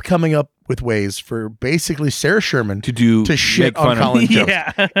keep coming up with ways for basically Sarah Sherman to shit on Colin Jost.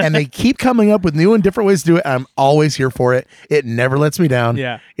 Yeah. And they keep coming up with new and different ways to do it. I'm always here for it. It never lets me down.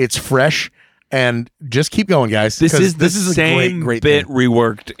 Yeah. It's fresh. And just keep going, guys. This is the same great bit thing.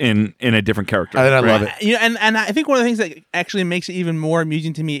 Reworked in a different character. I love it. And I think one of the things that actually makes it even more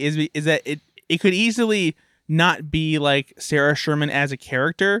amusing to me is that it could easily not be like Sarah Sherman as a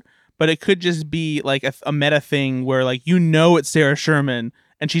character, but it could just be like a meta thing where like it's Sarah Sherman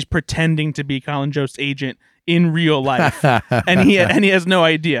and she's pretending to be Colin Jost's agent in real life, and he has no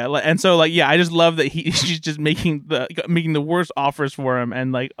idea. And so like I just love that she's just making the worst offers for him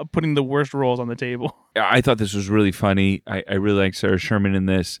and like putting the worst roles on the table. I thought this was really funny. I really like Sarah Sherman in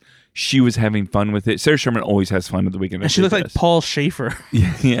this. She was having fun with it. Sarah Sherman always has fun at the Weekend. And she looks like Paul Schaefer.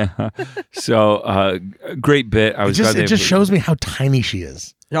 Yeah. So great bit. It just shows me how tiny she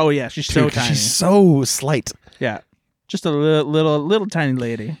is. Oh yeah, she's so tiny. She's so slight. Yeah. Just a little tiny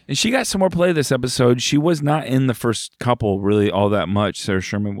lady. And she got some more play this episode. She was not in the first couple really all that much. Sarah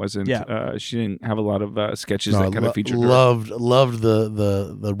Sherman wasn't. Yeah. She didn't have a lot of sketches that kind of featured her. Loved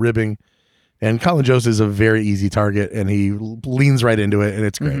the ribbing. And Colin Jost is a very easy target, and he leans right into it, and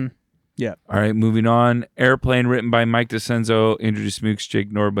it's great. Mm-hmm. Yeah. All right, moving on. Airplane, written by Mike DeCenzo, Andrew DeSmooks,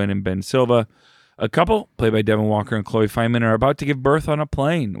 Jake Norman, and Ben Silva. A couple, played by Devin Walker and Chloe Feynman, are about to give birth on a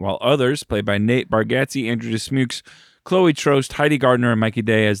plane, while others, played by Nate Bargatze, Andrew DeSmooks, Chloe Trost, Heidi Gardner, and Mikey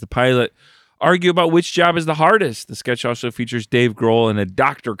Day as the pilot, argue about which job is the hardest. The sketch also features Dave Grohl in a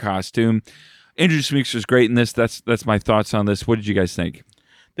doctor costume. Andrew DeSmooks was great in this. That's my thoughts on this. What did you guys think?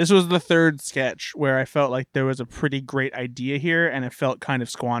 This was the third sketch where I felt like there was a pretty great idea here, and it felt kind of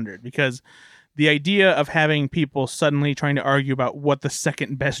squandered because the idea of having people suddenly trying to argue about what the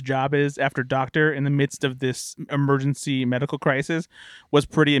second best job is after doctor in the midst of this emergency medical crisis was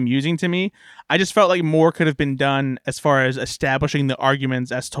pretty amusing to me. I just felt like more could have been done as far as establishing the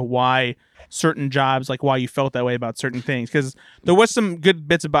arguments as to why certain jobs, like why you felt that way about certain things, because there was some good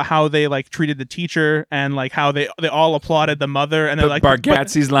bits about how they like treated the teacher and like how they all applauded the mother, and they're like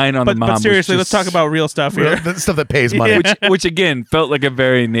Bargatze's line on the mom. But seriously, let's talk about real stuff here. The stuff that pays money. which again felt like a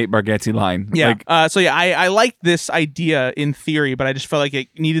very Nate Bargatze line. Yeah. I liked this idea in theory, but I just felt like it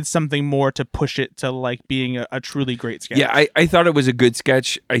needed something more to push it to like being a truly great sketch. Yeah, I thought it was a good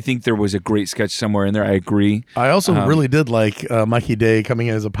sketch. I think there was a great sketch somewhere in there. I agree. I also really did like Mikey Day coming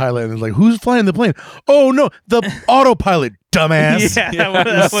in as a pilot and like, who's flying the plane? Oh no, the autopilot, dumbass. Yeah, that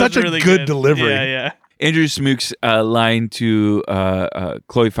was such really a good delivery. Yeah. Andrew Smook's line to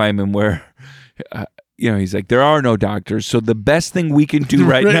Chloe Feynman where he's like, there are no doctors, so the best thing we can do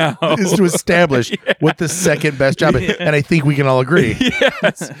right now is to establish what the second best job is. And I think we can all agree.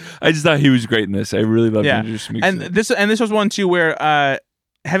 Yes. I just thought he was great in this. I really loved Andrew Smook. And this was one too where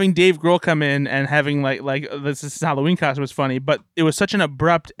having Dave Grohl come in and having like this Halloween costume was funny, but it was such an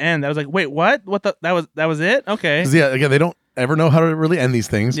abrupt end. I was like, wait, what? What that was it? Okay. Again, they don't ever know how to really end these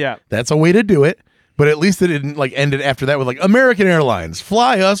things. Yeah. That's a way to do it. But at least it didn't like end it after that with like American Airlines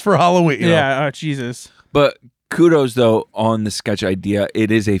fly us for Halloween. Yeah. Oh Jesus. But kudos though on the sketch idea.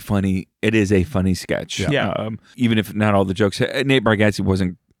 It is a funny sketch. Yeah. Even if not all the jokes. Nate Bargatze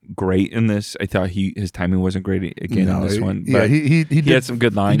wasn't great in this. I thought his timing wasn't great again in this one. But he had some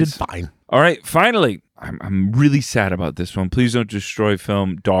good lines. He did fine. All right, finally, I'm really sad about this one. Please Don't Destroy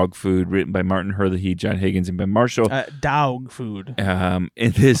film Dog Food, written by Martin Herlihy, John Higgins, and Ben Marshall. Dog food.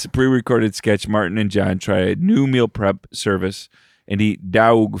 In this pre-recorded sketch, Martin and John try a new meal prep service and eat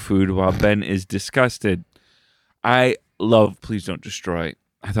dog food while Ben is disgusted. I love Please Don't Destroy.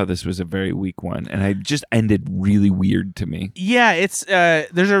 I thought this was a very weak one, and it just ended really weird to me. Yeah, it's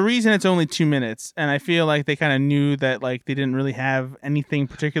there's a reason it's only 2 minutes, and I feel like they kind of knew that like they didn't really have anything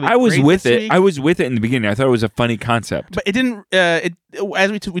particularly. I was great with this it. week. I was with it in the beginning. I thought it was a funny concept, but it didn't.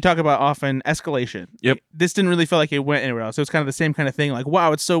 As we talk about often, escalation. Yep. This didn't really feel like it went anywhere else. It was kind of the same kind of thing. Like,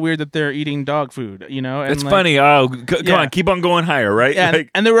 wow, it's so weird that they're eating dog food. And it's funny. Oh, come on, keep on going higher, right? Yeah,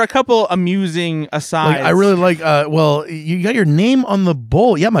 and there were a couple amusing asides. I really like. Well, you got your name on the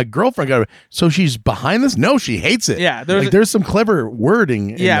bowl. Yeah, my girlfriend got it. So she's behind this. No, she hates it. Yeah, there's some clever wording.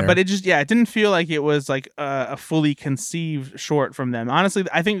 In there. But it didn't feel like it was like a fully conceived short from them. Honestly,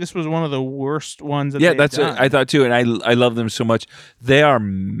 I think this was one of the worst ones. That's what I thought too, and I love them so much. They are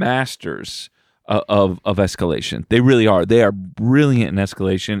masters of escalation. They really are. They are brilliant in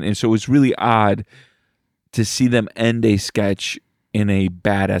escalation, and so it was really odd to see them end a sketch in a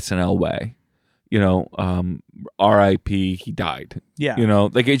bad SNL way. R.I.P. He died. Yeah.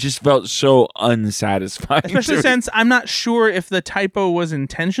 Like it just felt so unsatisfying. Especially since I'm not sure if the typo was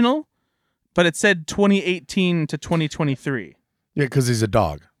intentional, but it said 2018 to 2023. Yeah, because he's a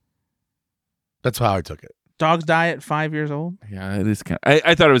dog. That's how I took it. Dogs die at 5 years old? Yeah, it is kind of,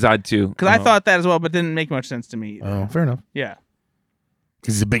 I thought it was odd too. Because I thought that as well, but didn't make much sense to me either. Oh, fair enough. Yeah.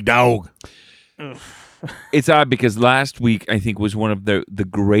 Because he's a big dog. Ugh. It's odd because last week I think was one of the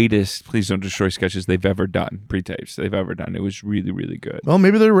greatest Please Don't Destroy sketches they've ever done, pre-tapes they've ever done. It was really, really good. Well,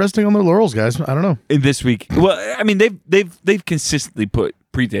 maybe they're resting on their laurels, guys. I don't know. And this week, well, I mean, they've consistently put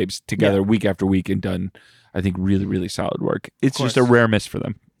pre-tapes together week after week and done, I think, really, really solid work. It's just a rare miss for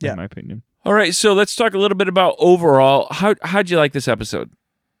them, in my opinion. All right, so let's talk a little bit about overall. How'd you like this episode?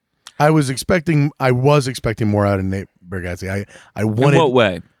 I was expecting more out of Nate Bargatze. I wanted, in what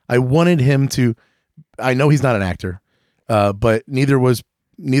way? I wanted him to. I know he's not an actor, but neither is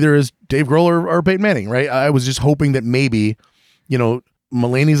Dave Grohl or Peyton Manning, right? I was just hoping that maybe,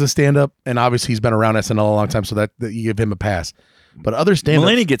 Mulaney's a stand-up, and obviously he's been around SNL a long time, so that you give him a pass. But other stand-ups...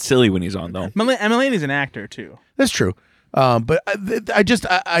 Mulaney gets silly when he's on, though. Mulaney's an actor, too. That's true. But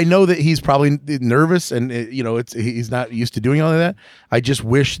I know that he's probably nervous, and he's not used to doing all of that. I just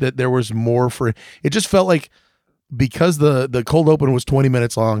wish that there was more for... It just felt like... Because the cold open was 20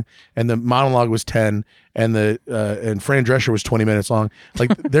 minutes long and the monologue was 10 and and Fran Drescher was 20 minutes long,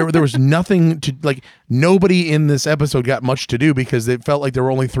 like there was nothing to, like, nobody in this episode got much to do because it felt like there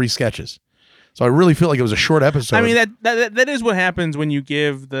were only 3 sketches. So I really feel like it was a short episode. I mean, that is what happens when you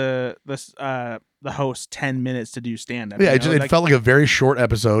give the host 10 minutes to do stand up. Yeah, it felt like a very short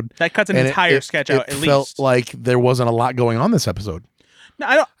episode. That cuts an entire sketch out at least. It felt like there wasn't a lot going on this episode.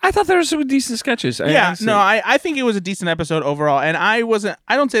 No, I thought there were some decent sketches. I think it was a decent episode overall, and I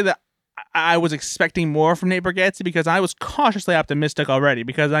don't say that I was expecting more from Nate Bargatze because I was cautiously optimistic already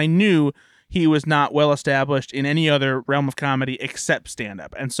because I knew he was not well established in any other realm of comedy except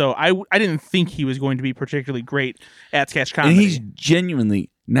stand-up, and so I didn't think he was going to be particularly great at sketch comedy. And he's genuinely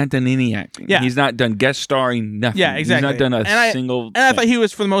not done any acting. Yeah. He's not done guest starring, nothing. Yeah, exactly. He's not done a single And I thought he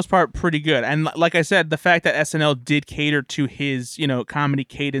was, for the most part, pretty good. And like I said, the fact that SNL did cater to his, comedy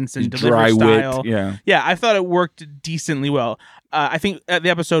cadence and delivery style. Wit, yeah, I thought it worked decently well. I think the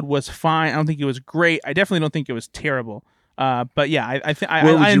episode was fine. I don't think it was great. I definitely don't think it was terrible. But yeah, I think I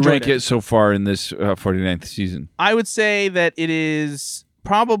Where would you enjoyed rank it so far in this 49th season? I would say that it is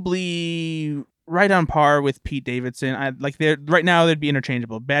probably right on par with Pete Davidson. Right now they'd be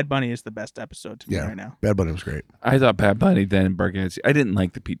interchangeable. Bad Bunny is the best episode to me right now. Bad Bunny was great. I thought Bad Bunny then Bargatze. I didn't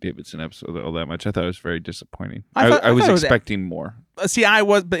like the Pete Davidson episode all that much. I thought it was very disappointing. I was expecting more. See,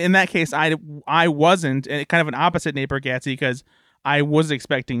 but in that case, I wasn't, and kind of an opposite Nate Bargatze because I was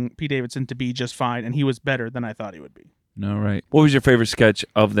expecting Pete Davidson to be just fine, and he was better than I thought he would be. All right. What was your favorite sketch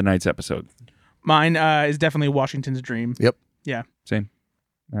of the night's episode? Mine is definitely Washington's Dream. Yep. Yeah. Same.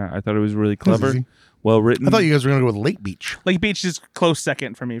 I thought it was really clever, well written. I thought you guys were going to go with Lake Beach. Lake Beach is close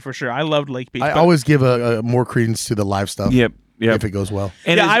second for me, for sure. I loved Lake Beach. I always give a more credence to the live stuff. Yep. If it goes well.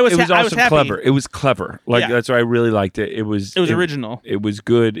 And yeah, it was also happy. clever. It was clever. That's why I really liked it. It was original. It was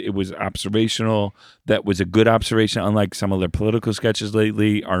good. It was observational. That was a good observation, unlike some of their political sketches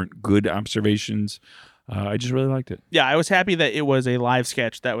lately aren't good observations. I just really liked it. Yeah, I was happy that it was a live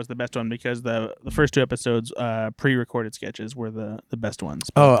sketch. That was the best one because the first 2 episodes, pre-recorded sketches, were the best ones.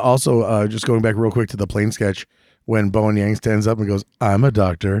 Oh, also, just going back real quick to the plane sketch, when Bowen Yang stands up and goes, "I'm a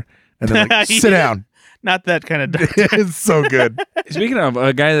doctor," and then sit down. Not that kind of doctor. It's so good. Speaking of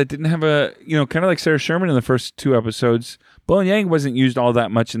a guy that didn't have kind of like Sarah Sherman in the first 2 episodes, Bowen Yang wasn't used all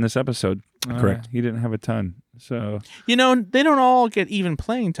that much in this episode. Correct. He didn't have a ton. So they don't all get even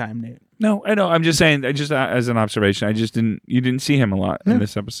playing time, Nate. No, I know. I'm just saying, just as an observation, you didn't see him a lot in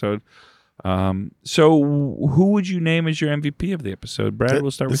this episode. So who would you name as your MVP of the episode, Brad?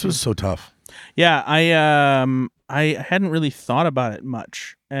 We'll start with this. Was so tough. Yeah, I hadn't really thought about it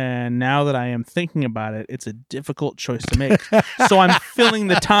much, and now that I am thinking about it, it's a difficult choice to make. So I'm filling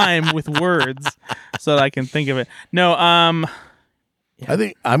the time with words so that I can think of it. No, I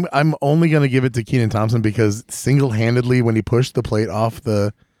think I'm only going to give it to Kenan Thompson because single-handedly, when he pushed the plate off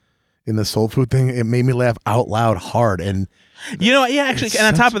in the soul food thing, it made me laugh out loud hard. And actually, and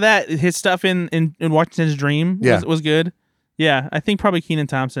on top of that, his stuff in Washington's Dream was good. Yeah, I think probably Kenan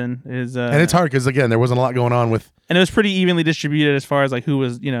Thompson is. And it's hard because, again, there wasn't a lot going on with. And it was pretty evenly distributed as far as like who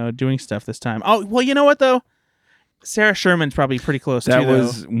was doing stuff this time. Oh well, you know what though, Sarah Sherman's probably pretty close. That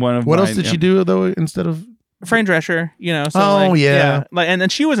was one of. What else did she do though instead of? Fran Drescher, So Oh, like, yeah. Like, and then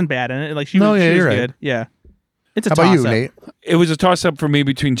she wasn't bad in it. Like she No, was, yeah, she was you're right. good. Yeah. It's a How about you, toss-up. Nate? It was a toss-up for me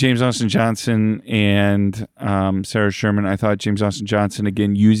between James Austin Johnson and Sarah Sherman. I thought James Austin Johnson,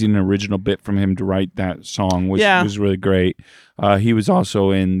 again, using an original bit from him to write that song was really great. He was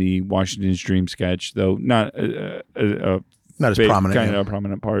also in the Washington's Dream sketch, though not Not as prominent. kind of a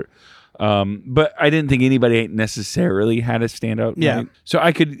prominent part. But I didn't think anybody necessarily had a standout. Yeah. night. So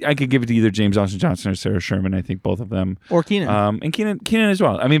I could give it to either James Austin Johnson or Sarah Sherman. I think both of them. Or Keenan. And Keenan as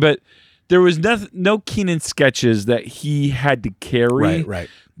well. I mean, but there was no Keenan sketches that he had to carry. Right.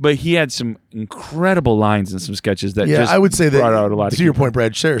 But he had some incredible lines in some sketches that Yeah, just I would say that, brought out a lot of to your people. point,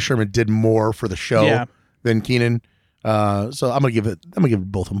 Brad, Sarah Sherman did more for the show than Keenan. So I'm gonna give it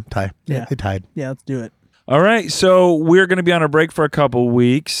both of them tie. Yeah. They tied. Yeah, let's do it. All right, so we're going to be on a break for a couple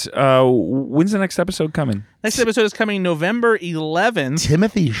weeks. When's the next episode coming? Next episode is coming November 11th.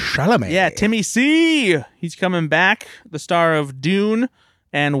 Timothy Chalamet. Yeah, Timmy C. He's coming back, the star of Dune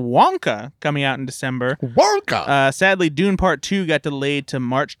and Wonka coming out in December. Wonka. Sadly, Dune Part 2 got delayed to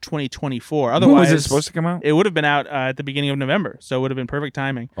March 2024. When Otherwise, was it supposed to come out? It would have been out at the beginning of November, so it would have been perfect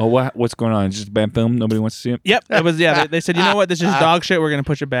timing. Oh, what's going on? It's just a bad film? Nobody wants to see it? Yep, it was. Yeah, they said, you know what, this is dog shit. We're going to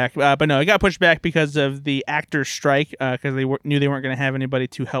push it back. But no, it got pushed back because of the actors' strike, because they knew they weren't going to have anybody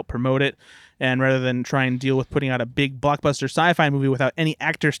to help promote it. And rather than try and deal with putting out a big blockbuster sci-fi movie without any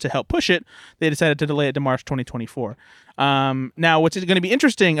actors to help push it, they decided to delay it to March 2024. Now, what's going to be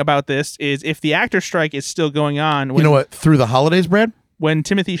interesting about this is if the actor strike is still going on. You know what? Through the holidays, Brad? When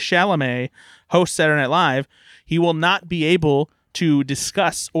Timothy Chalamet hosts Saturday Night Live, he will not be able to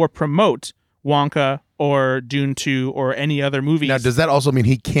discuss or promote Wonka or Dune 2 or any other movies. Now, does that also mean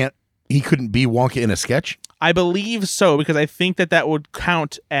he couldn't be Wonka in a sketch? I believe so, because I think that would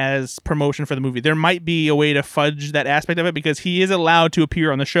count as promotion for the movie. There might be a way to fudge that aspect of it, because he is allowed to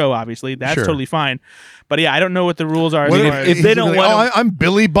appear on the show, obviously. That's totally fine. But yeah, I don't know what the rules are. If they don't want I'm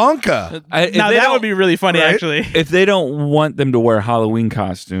Billy Bonka. Now, that would be really funny, right? actually. If they don't want them to wear Halloween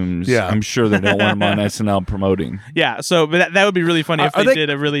costumes, I'm sure they don't want them on SNL promoting. Yeah, so but that would be really funny if they did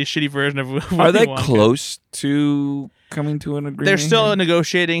a really shitty version of Willy Are they Wonka. close to coming to an agreement? They're still here?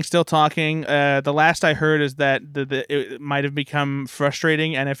 negotiating, still talking. The last I heard is that it might have become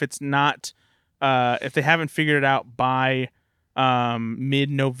frustrating, and if it's not, if they haven't figured it out by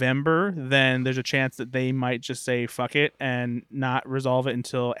mid-November, then there's a chance that they might just say fuck it and not resolve it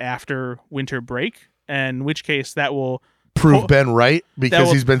until after winter break, in which case that will Prove Ben right,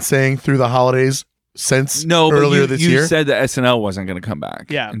 because he's been saying through the holidays since earlier this year. You said that SNL wasn't going to come back.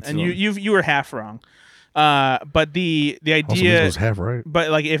 Yeah, and you were half wrong. But the idea was half right. But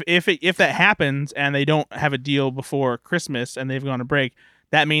like if that happens and they don't have a deal before Christmas and they've gone to break,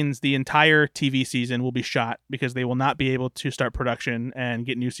 that means the entire TV season will be shot, because they will not be able to start production and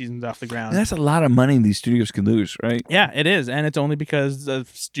get new seasons off the ground. And that's a lot of money these studios can lose, right? Yeah, it is, and it's only because of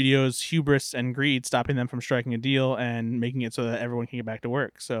studios' hubris and greed stopping them from striking a deal and making it so that everyone can get back to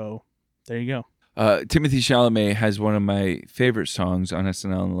work. So there you go. Timothy Chalamet has one of my favorite songs on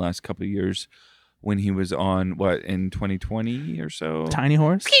SNL in the last couple of years, when he was on, in 2020 or so? Tiny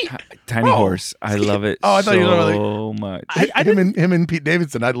Horse? Tiny Horse. I love it I thought you were so much. Him and Pete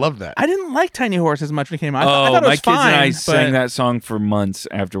Davidson, I'd love that. I didn't like Tiny Horse as much when it came out. I thought it was fine. My kids and I sang that song for months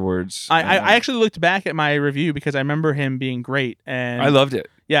afterwards. I actually looked back at my review because I remember him being great. And I loved it.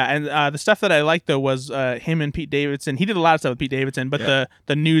 Yeah, and the stuff that I liked, though, was him and Pete Davidson. He did a lot of stuff with Pete Davidson, but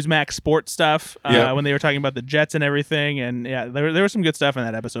the Newsmax sports stuff, when they were talking about the Jets and everything, and yeah, there was some good stuff in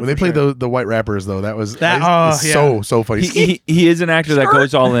that episode. When they played the White Rappers, though, that was so funny. He is an actor that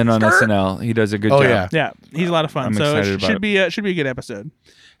goes all in on SNL. He does a good job. Yeah, he's a lot of fun. I'm so excited it should be a good episode.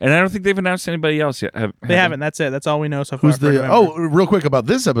 And I don't think they've announced anybody else yet. They haven't. That's it. That's all we know so far. Who's real quick about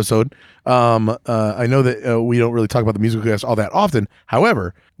this episode. I know that we don't really talk about the musical guests all that often.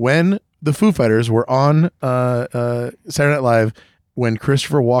 However, when the Foo Fighters were on Saturday Night Live, when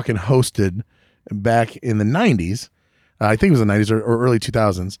Christopher Walken hosted back in the 90s, I think it was the 90s or early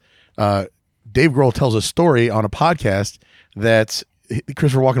 2000s, Dave Grohl tells a story on a podcast that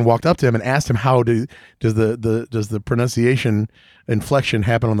Christopher Walken walked up to him and asked him, how does the pronunciation inflection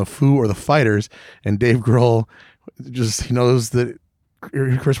happen on the Foo or the Fighters? And Dave Grohl he knows that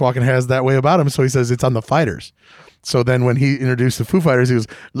Chris Walken has that way about him, so he says it's on the Fighters. So then when he introduced the Foo Fighters, he goes,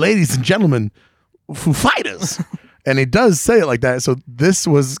 "Ladies and gentlemen, Foo Fighters." And he does say it like that. So this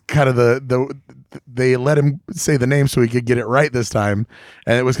was kind of they let him say the name so he could get it right this time,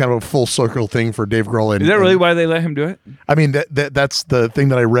 and it was kind of a full circle thing for Dave Grohl. Is that really why they let him do it? I mean, that's the thing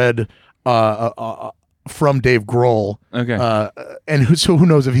that I read from Dave Grohl. Okay, and who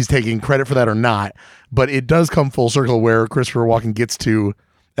knows if he's taking credit for that or not? But it does come full circle where Christopher Walken gets to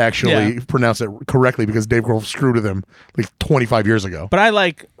actually pronounce it correctly because Dave Grohl screwed with him like 25 years ago. But I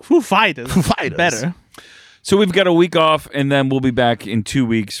like Foo Fighters. Foo Fighters. Better. So we've got a week off, and then we'll be back in 2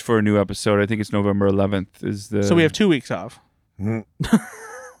 weeks for a new episode. I think it's November 11th. So we have 2 weeks off.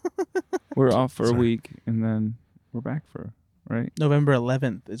 We're off for a week, and then we're back for, right? November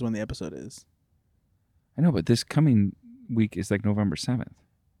 11th is when the episode is. I know, but this coming week is like November 7th.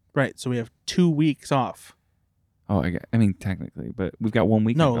 Right, so we have 2 weeks off. Oh, I mean, technically, but we've got 1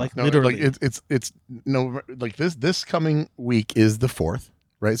 week. No, like literally. Like it's no, like this coming week is the 4th.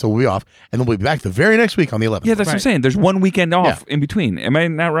 Right, so we'll be off, and then we'll be back the very next week on the 11th. Yeah, that's what I'm saying. There's 1 weekend off in between. Am I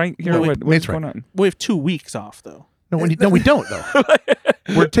not right here? No, What's going on? We have 2 weeks off, though. No, we don't, though.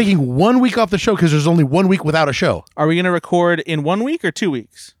 We're taking 1 week off the show because there's only 1 week without a show. Are we going to record in 1 week or 2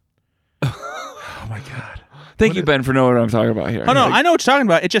 weeks? Oh, my God. Thank you, Ben, for knowing what I'm talking about here. Oh, no, I know what you're talking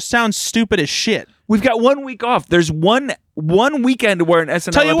about. It just sounds stupid as shit. We've got 1 week off. There's one weekend where an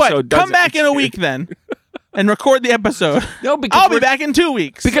SNL Tell you episode what, doesn't come back in a week then and record the episode. No, because I'll be back in 2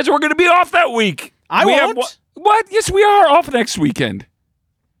 weeks. Because we're going to be off that week. I won't. What? Yes, we are off next weekend.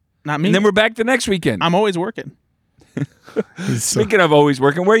 Not me. And then we're back the next weekend. I'm always working. Speaking of always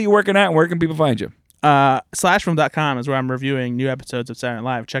working, where are you working at and where can people find you? Slashfilm.com is where I'm reviewing new episodes of Saturday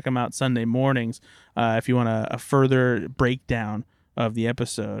Night Live. Check them out Sunday mornings if you want a further breakdown of the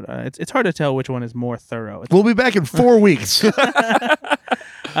episode. It's hard to tell which one is more thorough. We'll be back in 4 weeks. So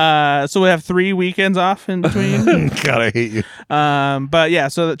we have 3 weekends off in between. God, I hate you. But yeah,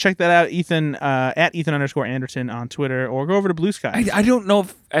 so check that out. Ethan at Ethan_Anderson on Twitter, or go over to Blue Sky. I don't know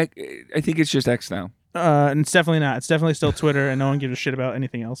if I think it's just X now. And it's definitely not. It's definitely still Twitter, and no one gives a shit about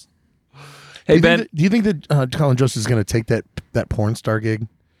anything else. Hey, Ben. Do you think that Colin Jost is going to take that porn star gig?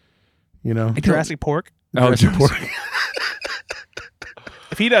 You know, Jurassic Pork. Oh, Jurassic Pork.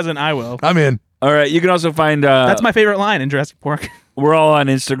 If he doesn't, I will. I'm in. All right. You can also find. That's my favorite line in Jurassic Pork. We're all on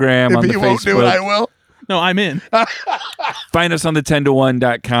Instagram. On If the he won't Facebook. do it, I will. No, I'm in. Find us on the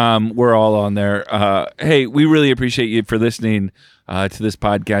 10to1.com. We're all on there. Hey, we really appreciate you for listening to this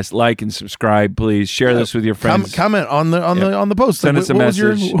podcast. Like and subscribe, please. Share this with your friends. Comment on the post. Send us a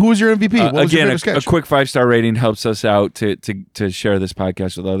message. Who was your MVP? What was your Again, favorite a sketch? quick 5-star rating helps us out to share this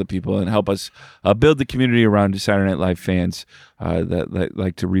podcast with other people and help us build the community around Saturday Night Live fans that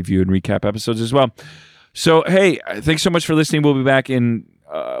like to review and recap episodes as well. So, hey, thanks so much for listening. We'll be back in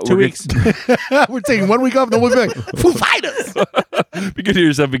 2 weeks. We're taking 1 week off, and then we'll be back. Foo Fighters. Be good to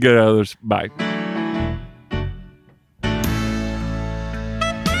yourself. Be good to others. Bye.